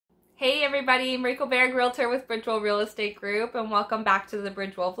Hey everybody, Mariko Berg, Realtor with Bridgewell Real Estate Group, and welcome back to the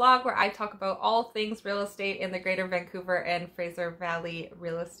Bridgewell vlog where I talk about all things real estate in the Greater Vancouver and Fraser Valley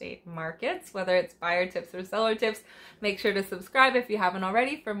real estate markets. Whether it's buyer tips or seller tips, make sure to subscribe if you haven't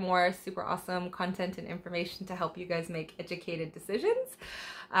already for more super awesome content and information to help you guys make educated decisions.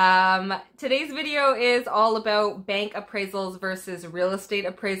 Today's video is all about bank appraisals versus real estate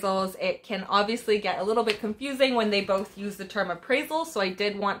appraisals. It can obviously get a little bit confusing when they both use the term appraisal, so I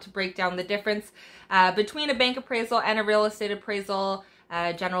did want to break down the difference between a bank appraisal and a real estate appraisal,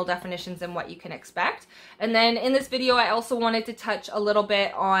 general definitions and what you can expect. And then in this video, I also wanted to touch a little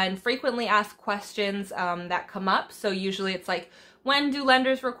bit on frequently asked questions that come up. So usually it's like, when do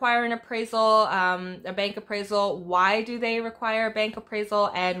lenders require an appraisal, a bank appraisal? Why do they require a bank appraisal?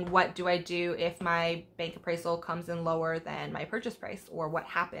 And what do I do if my bank appraisal comes in lower than my purchase price? Or what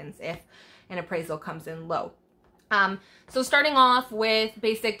happens if an appraisal comes in low? So starting off with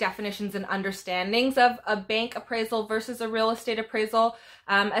basic definitions and understandings of a bank appraisal versus a real estate appraisal.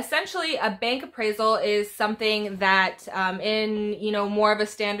 Essentially, a bank appraisal is something that in more of a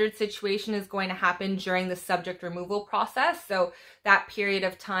standard situation is going to happen during the subject removal process. So that period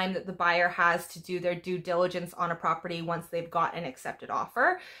of time that the buyer has to do their due diligence on a property once they've got an accepted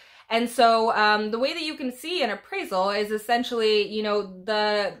offer. And so the way that you can see an appraisal is essentially,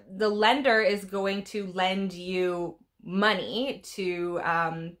 the lender is going to lend you money to,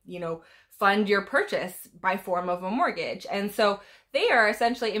 fund your purchase by form of a mortgage. And so they are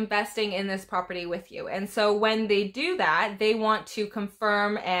essentially investing in this property with you. And so when they do that, they want to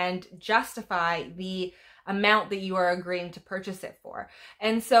confirm and justify the amount that you are agreeing to purchase it for.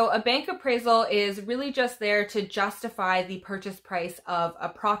 And so a bank appraisal is really just there to justify the purchase price of a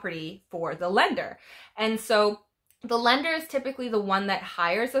property for the lender. And so the lender is typically the one that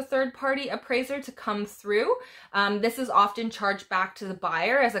hires a third-party appraiser to come through. This is often charged back to the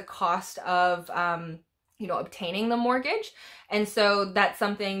buyer as a cost of obtaining the mortgage. And so that's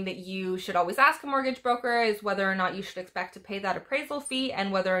something that you should always ask a mortgage broker, is whether or not you should expect to pay that appraisal fee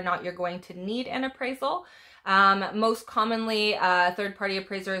and whether or not you're going to need an appraisal. Most commonly, a third-party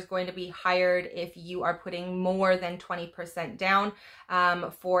appraiser is going to be hired if you are putting more than 20% down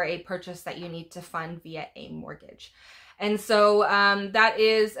for a purchase that you need to fund via a mortgage. And so that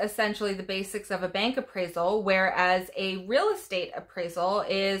is essentially the basics of a bank appraisal, whereas a real estate appraisal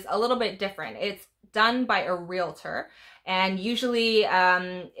is a little bit different. It's done by a realtor, and usually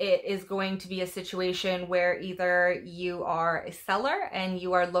it is going to be a situation where either you are a seller and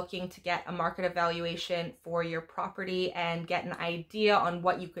you are looking to get a market evaluation for your property and get an idea on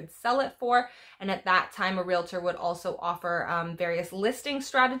what you could sell it for, and at that time a realtor would also offer various listing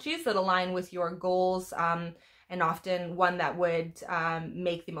strategies that align with your goals, and often one that would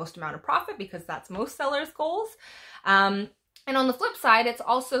make the most amount of profit, because that's most sellers' goals. And on the flip side, it's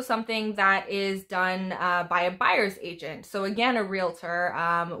also something that is done by a buyer's agent. So again, a realtor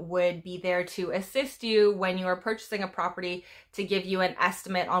would be there to assist you when you are purchasing a property, to give you an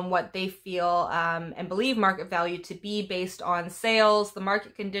estimate on what they feel and believe market value to be based on sales, the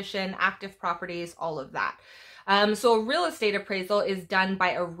market condition, active properties, all of that. So a real estate appraisal is done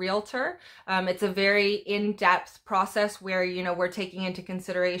by a realtor. It's a very in-depth process where, we're taking into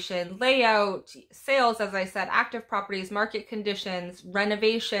consideration layout, sales, as I said, active properties, market conditions,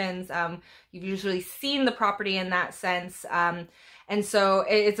 renovations. You've usually seen the property in that sense. And so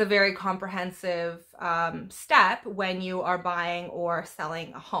it's a very comprehensive step when you are buying or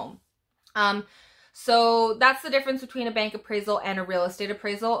selling a home. So that's the difference between a bank appraisal and a real estate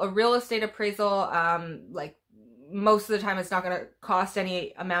appraisal. A real estate appraisal, most of the time it's not going to cost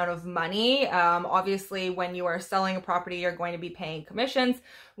any amount of money. Obviously, when you are selling a property, you're going to be paying commissions.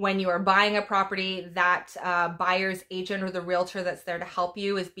 When you are buying a property, that buyer's agent or the realtor that's there to help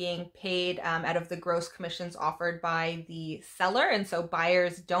you is being paid out of the gross commissions offered by the seller. And so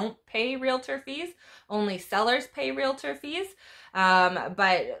buyers don't pay realtor fees, only sellers pay realtor fees.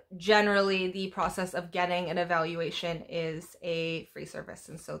 But generally the process of getting an evaluation is a free service.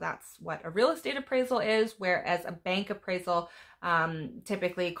 And so that's what a real estate appraisal is, whereas a bank appraisal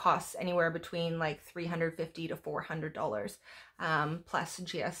typically costs anywhere between like $350 to $400 plus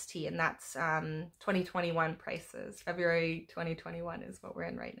GST. And that's 2021 prices. February 2021 is what we're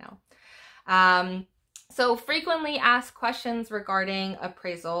in right now. So frequently asked questions regarding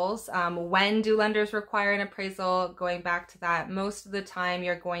appraisals. When do lenders require an appraisal? Going back to that, most of the time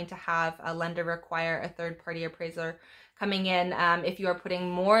you're going to have a lender require a third-party appraiser coming in if you are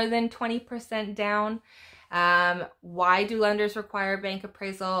putting more than 20% down. Why do lenders require a bank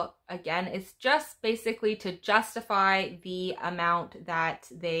appraisal? Again, it's just basically to justify the amount that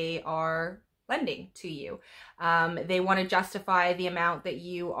they are lending to you. They want to justify the amount that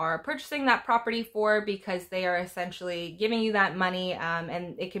you are purchasing that property for, because they are essentially giving you that money,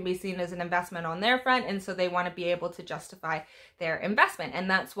 and it can be seen as an investment on their front, and so they want to be able to justify their investment, and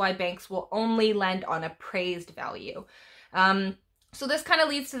that's why banks will only lend on appraised value. So this kind of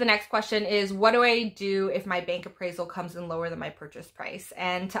leads to the next question is, what do I do if my bank appraisal comes in lower than my purchase price?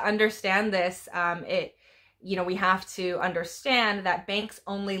 And to understand this, we have to understand that banks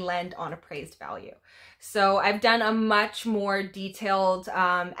only lend on appraised value. So I've done a much more detailed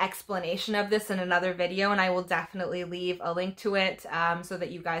explanation of this in another video, and I will definitely leave a link to it so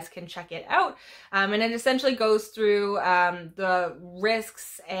that you guys can check it out. And it essentially goes through the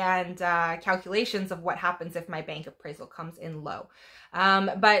risks and calculations of what happens if my bank appraisal comes in low.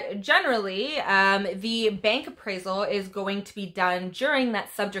 But generally, the bank appraisal is going to be done during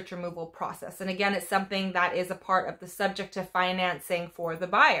that subject removal process. And again, it's something that is a part of the subject to financing for the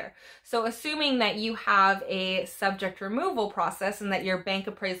buyer. So assuming that you have a subject removal process and that your bank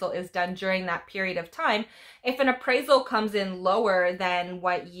appraisal is done during that period of time, if an appraisal comes in lower than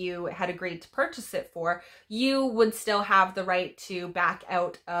what you had agreed to purchase it for, you would still have the right to back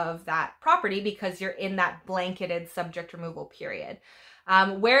out of that property because you're in that blanketed subject removal period.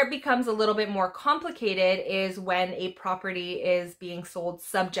 Where it becomes a little bit more complicated is when a property is being sold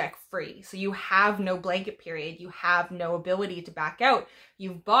subject free. So you have no blanket period, you have no ability to back out.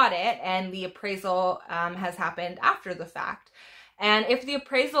 You've bought it and the appraisal has happened after the fact. And if the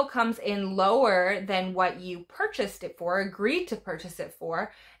appraisal comes in lower than what you purchased it for, agreed to purchase it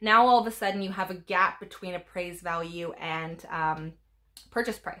for, now all of a sudden you have a gap between appraised value and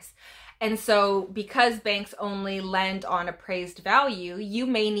purchase price. And so because banks only lend on appraised value, you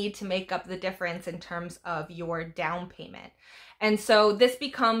may need to make up the difference in terms of your down payment. And so this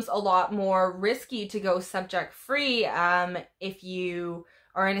becomes a lot more risky to go subject free if you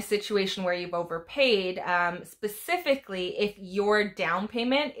are in a situation where you've overpaid, specifically if your down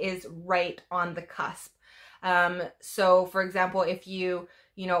payment is right on the cusp. So for example, if you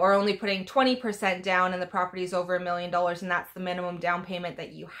are only putting 20% down and the property is over $1 million and that's the minimum down payment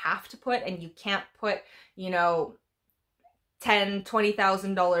that you have to put, and you can't put, $10,000,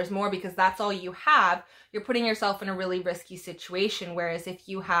 $20,000 more because that's all you have, you're putting yourself in a really risky situation. Whereas if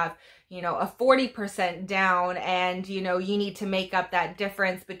you have, a 40% down and, you need to make up that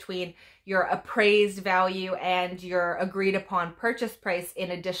difference between your appraised value and your agreed upon purchase price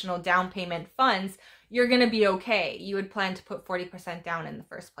in additional down payment funds, you're going to be okay. You would plan to put 40% down in the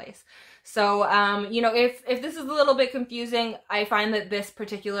first place. So, if this is a little bit confusing, I find that this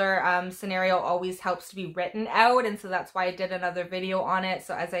particular scenario always helps to be written out. And so that's why I did another video on it.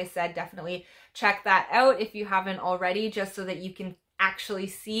 So as I said, definitely check that out if you haven't already, just so that you can actually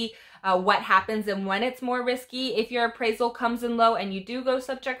see what happens and when it's more risky if your appraisal comes in low and you do go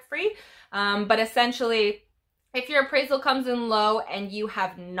subject free. But essentially, if your appraisal comes in low and you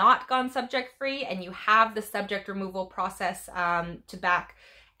have not gone subject free and you have the subject removal process to back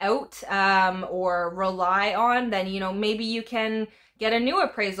out or rely on, then, maybe you can get a new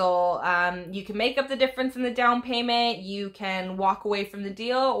appraisal. You can make up the difference in the down payment, you can walk away from the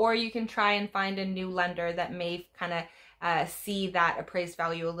deal, or you can try and find a new lender that may kind of see that appraised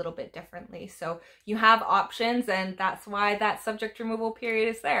value a little bit differently. So you have options, and that's why that subject removal period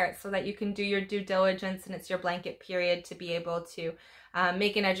is there, so that you can do your due diligence, and it's your blanket period to be able to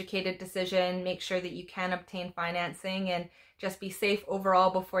make an educated decision, make sure that you can obtain financing, and just be safe overall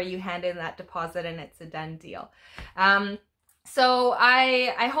before you hand in that deposit and it's a done deal. So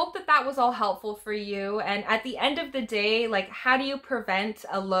I hope that that was all helpful for you. And at the end of the day, how do you prevent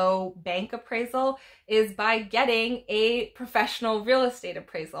a low bank appraisal is by getting a professional real estate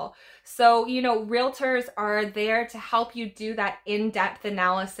appraisal. So, realtors are there to help you do that in-depth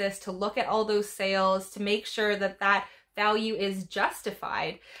analysis, to look at all those sales, to make sure that that value is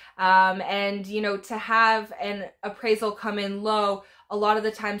justified. And, to have an appraisal come in low, a lot of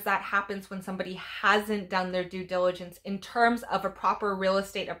the times that happens when somebody hasn't done their due diligence in terms of a proper real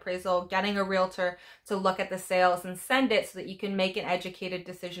estate appraisal, getting a realtor to look at the sales and send it so that you can make an educated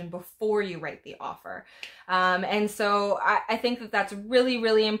decision before you write the offer. And so I think that that's really,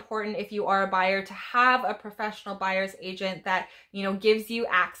 really important if you are a buyer, to have a professional buyer's agent that, gives you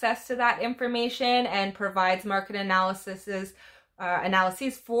access to that information and provides market analyses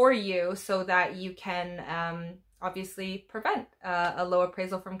for you, so that you can obviously prevent a low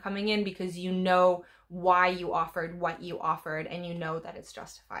appraisal from coming in, because you know why you offered what you offered and you know that it's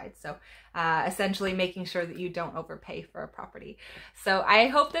justified. So essentially making sure that you don't overpay for a property. So I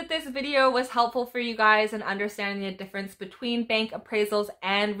hope that this video was helpful for you guys in understanding the difference between bank appraisals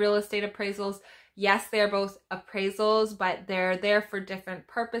and real estate appraisals. Yes, they're both appraisals, but they're there for different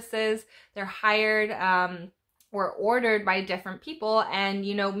purposes. They're hired or ordered by different people, and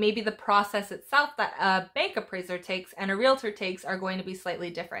maybe the process itself that a bank appraiser takes and a realtor takes are going to be slightly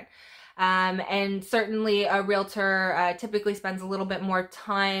different. And certainly a realtor typically spends a little bit more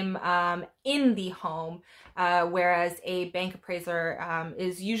time in the home, whereas a bank appraiser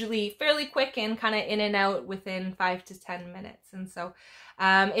is usually fairly quick and kind of in and out within 5 to 10 minutes. And so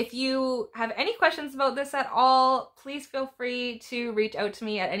if you have any questions about this at all, please feel free to reach out to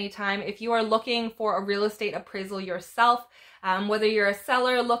me at any time. If you are looking for a real estate appraisal yourself, whether you're a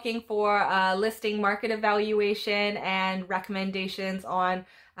seller looking for a listing market evaluation and recommendations on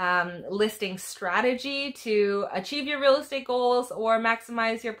listing strategy to achieve your real estate goals or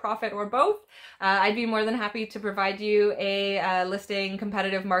maximize your profit, or both, I'd be more than happy to provide you a listing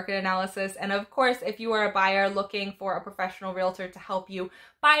competitive market analysis. And of course, if you are a buyer looking for a professional realtor to help you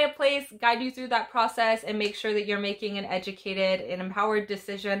buy a place, guide you through that process, and make sure that you're making an educated and empowered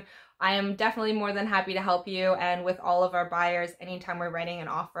decision, I am definitely more than happy to help you. And with all of our buyers, anytime we're writing an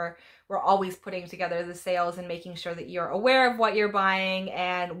offer, we're always putting together the sales and making sure that you're aware of what you're buying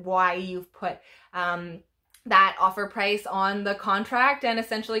and why you've put that offer price on the contract, and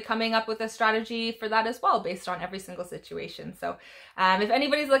essentially coming up with a strategy for that as well based on every single situation. So if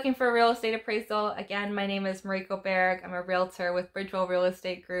anybody's looking for a real estate appraisal, again, my name is Mariko Berg. I'm a realtor with Bridgewell Real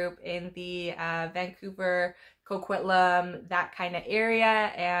Estate Group in the Vancouver, Coquitlam, that kind of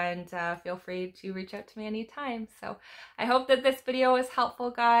area, and feel free to reach out to me anytime. So I hope that this video was helpful,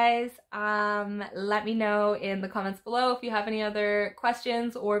 guys. Let me know in the comments below if you have any other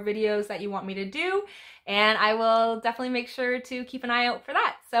questions or videos that you want me to do, and I will definitely make sure to keep an eye out for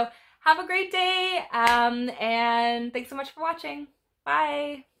that. So have a great day, and thanks so much for watching.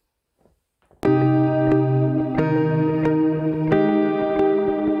 Bye.